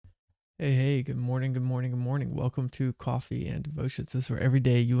Hey, good morning, good morning, good morning. Welcome to Coffee and Devotions. This is where every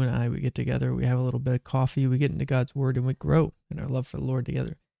day you and I, we get together, we have a little bit of coffee, we get into God's Word, and we grow in our love for the Lord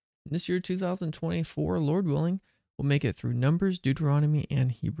together. And this year, 2024, Lord willing, we'll make it through Numbers, Deuteronomy,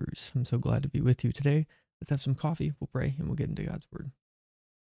 and Hebrews. I'm so glad to be with you today. Let's have some coffee, we'll pray, and we'll get into God's Word.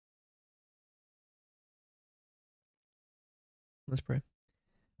 Let's pray.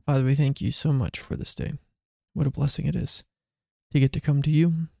 Father, we thank you so much for this day. What a blessing it is to get to come to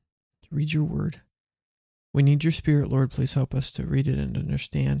you, to read your Word. We need your Spirit, Lord. Please help us to read it and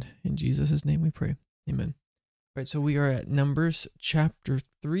understand. In Jesus' name we pray. Amen. All right, so we are at Numbers chapter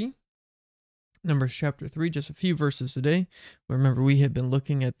 3. Numbers chapter 3, just a few verses today. Remember, we had been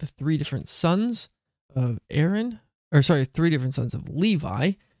looking at the three different sons of three different sons of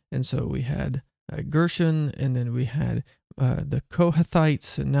Levi. And so we had Gershon, and then we had the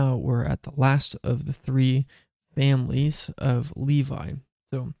Kohathites, and now we're at the last of the three families of Levi.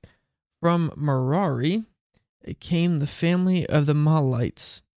 So from Merari, it came the family of the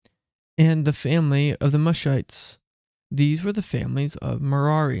Mahlites and the family of the Mushites. These were the families of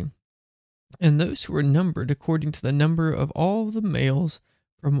Merari. And those who were numbered according to the number of all the males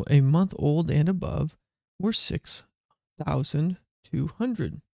from a month old and above were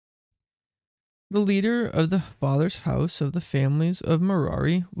 6,200. The leader of the father's house of the families of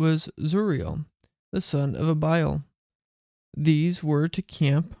Merari was Zuriel, the son of Abiel. These were to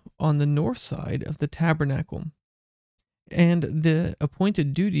camp on the north side of the tabernacle. And the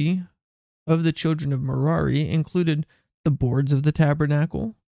appointed duty of the children of Merari included the boards of the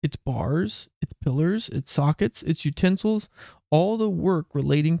tabernacle, its bars, its pillars, its sockets, its utensils, all the work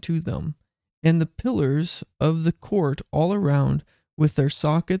relating to them, and the pillars of the court all around with their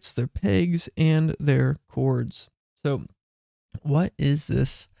sockets, their pegs, and their cords. So, what is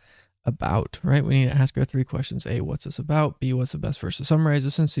this about, right? We need to ask our three questions. A, what's this about? B, what's the best verse to summarize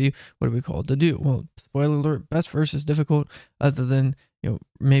this? And C, what are we called to do? Well, spoiler alert, best verse is difficult other than,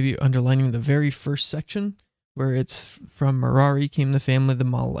 maybe underlining the very first section where it's from Merari came the family of the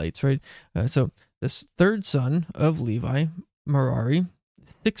Mahlites, right? So this third son of Levi, Merari,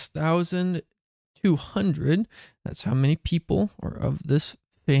 6,200. That's how many people are of this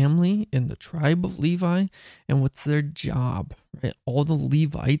family in the tribe of Levi, and what's their job, right? All the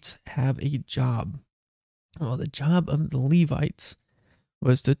Levites have a job. Well, the job of the Levites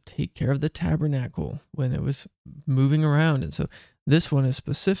was to take care of the tabernacle when it was moving around. And so this one is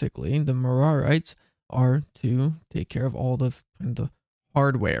specifically, the Merarites are to take care of all the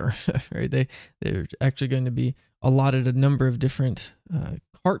hardware, right? They're actually going to be allotted a number of different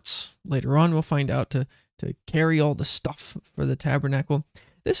carts later on, we'll find out, to carry all the stuff for the tabernacle.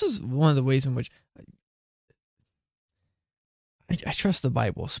 This is one of the ways in which I trust the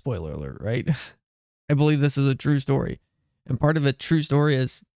Bible. Spoiler alert, right? I believe this is a true story. And part of a true story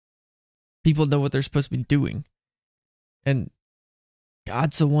is people know what they're supposed to be doing. And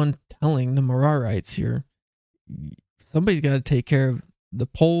God's the one telling the Merarites here, somebody's got to take care of the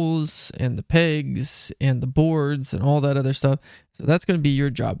poles and the pegs and the boards and all that other stuff. So that's going to be your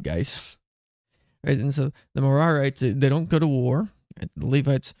job, guys. Right? And so the Merarites, they don't go to war. The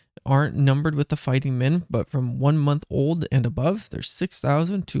Levites aren't numbered with the fighting men, but from 1 month old and above, there's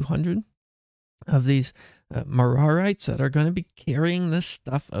 6,200 of these Merarites that are going to be carrying the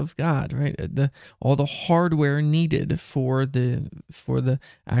stuff of God, right? All the hardware needed for the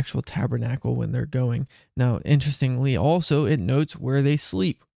actual tabernacle when they're going. Now, interestingly, also it notes where they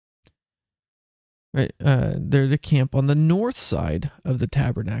sleep. Right, they're to camp on the north side of the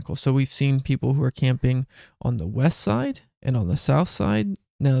tabernacle. So we've seen people who are camping on the west side and on the south side.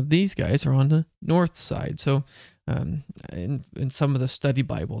 Now these guys are on the north side. So in some of the study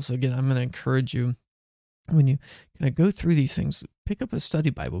Bibles, again, I'm going to encourage you, when you kind of go through these things, pick up a study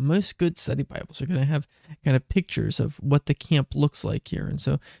Bible. Most good study Bibles are going to have kind of pictures of what the camp looks like here. And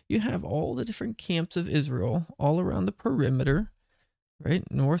so you have all the different camps of Israel all around the perimeter, right?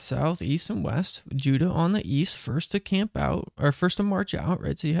 North, south, east, and west. Judah on the east, first to march out,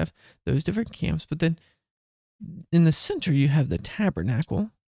 right? So you have those different camps. But then in the center, you have the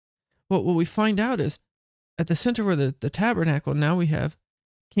tabernacle. Well, what we find out is at the center where the tabernacle, now we have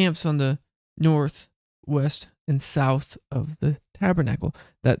camps on the north, west, and south of the tabernacle.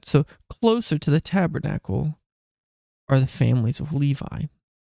 So closer to the tabernacle are the families of Levi.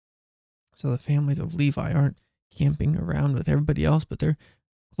 So the families of Levi aren't camping around with everybody else, but they're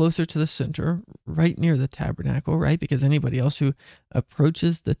closer to the center, right near the tabernacle, right? Because anybody else who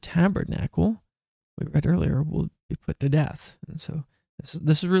approaches the tabernacle, we read earlier, will be put to death. And so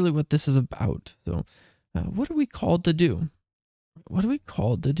this is really what this is about. So what are we called to do? What are we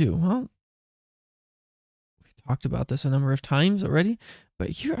called to do? Well, we've talked about this a number of times already, but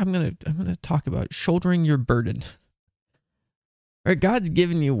here I'm gonna talk about shouldering your burden. Right, God's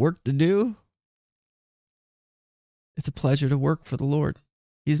given you work to do. It's a pleasure to work for the Lord.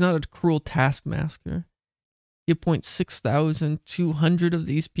 He's not a cruel taskmaster. He appoints 6,200 of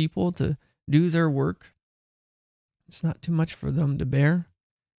these people to do their work. It's not too much for them to bear.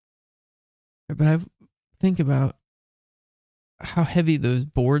 But I think about how heavy those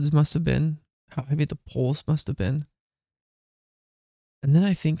boards must have been, how heavy the poles must have been. And then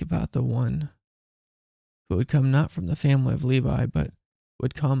I think about the one who would come not from the family of Levi, but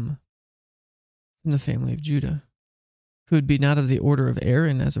would come from the family of Judah, who would be not of the order of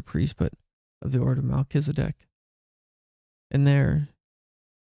Aaron as a priest, but of the order of Melchizedek. And there,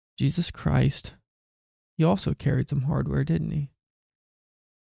 Jesus Christ, he also carried some hardware, didn't he?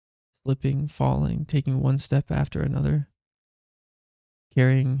 Slipping, falling, taking one step after another,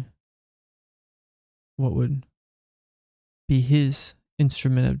 carrying what would be his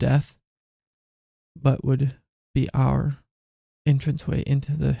instrument of death, but would be our entranceway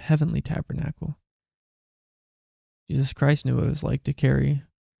into the heavenly tabernacle. Jesus Christ knew what it was like to carry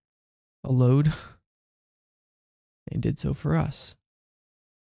a load, and did so for us.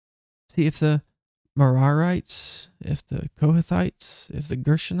 See, if the Merarites, if the Kohathites, if the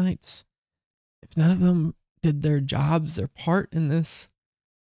Gershonites, if none of them did their jobs, their part in this,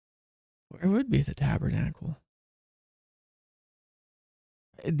 where would be the tabernacle?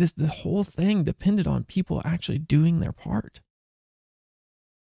 The whole thing depended on people actually doing their part.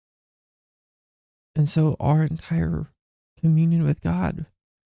 And so our entire communion with God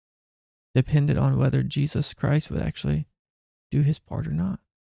depended on whether Jesus Christ would actually do his part or not.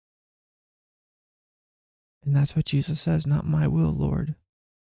 And that's what Jesus says, not my will, Lord,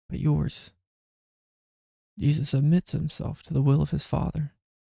 but yours. Jesus submits himself to the will of his Father.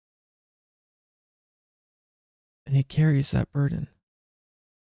 And he carries that burden.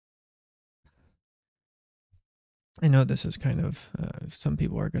 I know this is kind of, some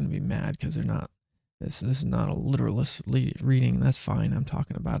people are going to be mad because they're not, this is not a literalist reading. That's fine. I'm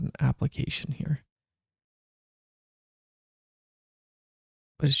talking about an application here.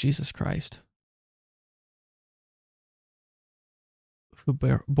 But it's Jesus Christ who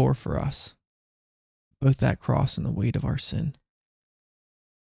bore for us both that cross and the weight of our sin.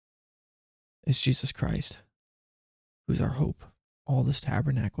 It's Jesus Christ who's our hope. All this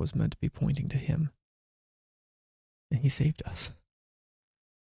tabernacle is meant to be pointing to him. And he saved us.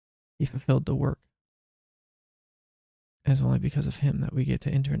 He fulfilled the work. And it's only because of him that we get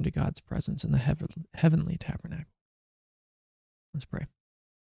to enter into God's presence in the heavenly tabernacle. Let's pray.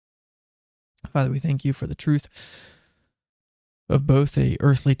 Father, we thank you for the truth of both a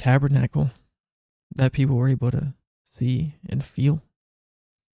earthly tabernacle that people were able to see and feel.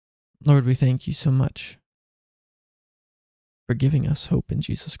 Lord, we thank you so much for giving us hope in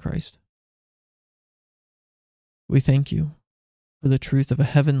Jesus Christ. We thank you for the truth of a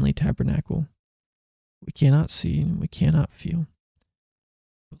heavenly tabernacle we cannot see and we cannot feel.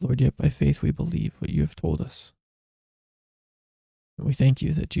 But Lord, yet by faith we believe what you have told us. And we thank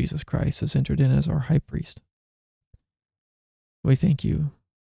you that Jesus Christ has entered in as our high priest. We thank you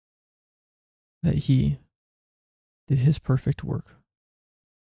that he did his perfect work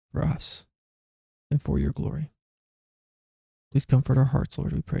for us and for your glory. Please comfort our hearts,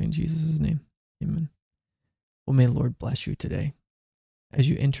 Lord, we pray in Jesus' name. Amen. Well, may the Lord bless you today. As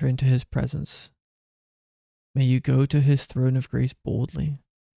you enter into his presence, may you go to his throne of grace boldly,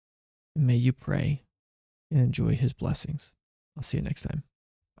 and may you pray and enjoy his blessings. I'll see you next time.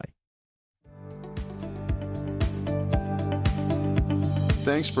 Bye.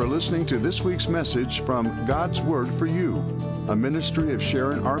 Thanks for listening to this week's message from God's Word for You, a ministry of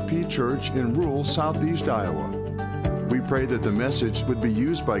Sharon RP Church in rural southeast Iowa. We pray that the message would be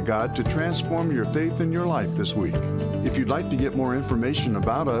used by God to transform your faith and your life this week. If you'd like to get more information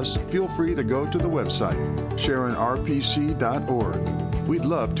about us, feel free to go to the website, sharonrpc.org. We'd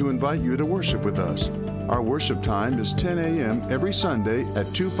love to invite you to worship with us. Our worship time is 10 a.m. every Sunday at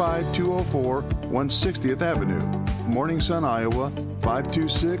 25204 160th Avenue, Morning Sun, Iowa,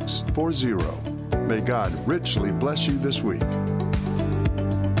 52640. May God richly bless you this week.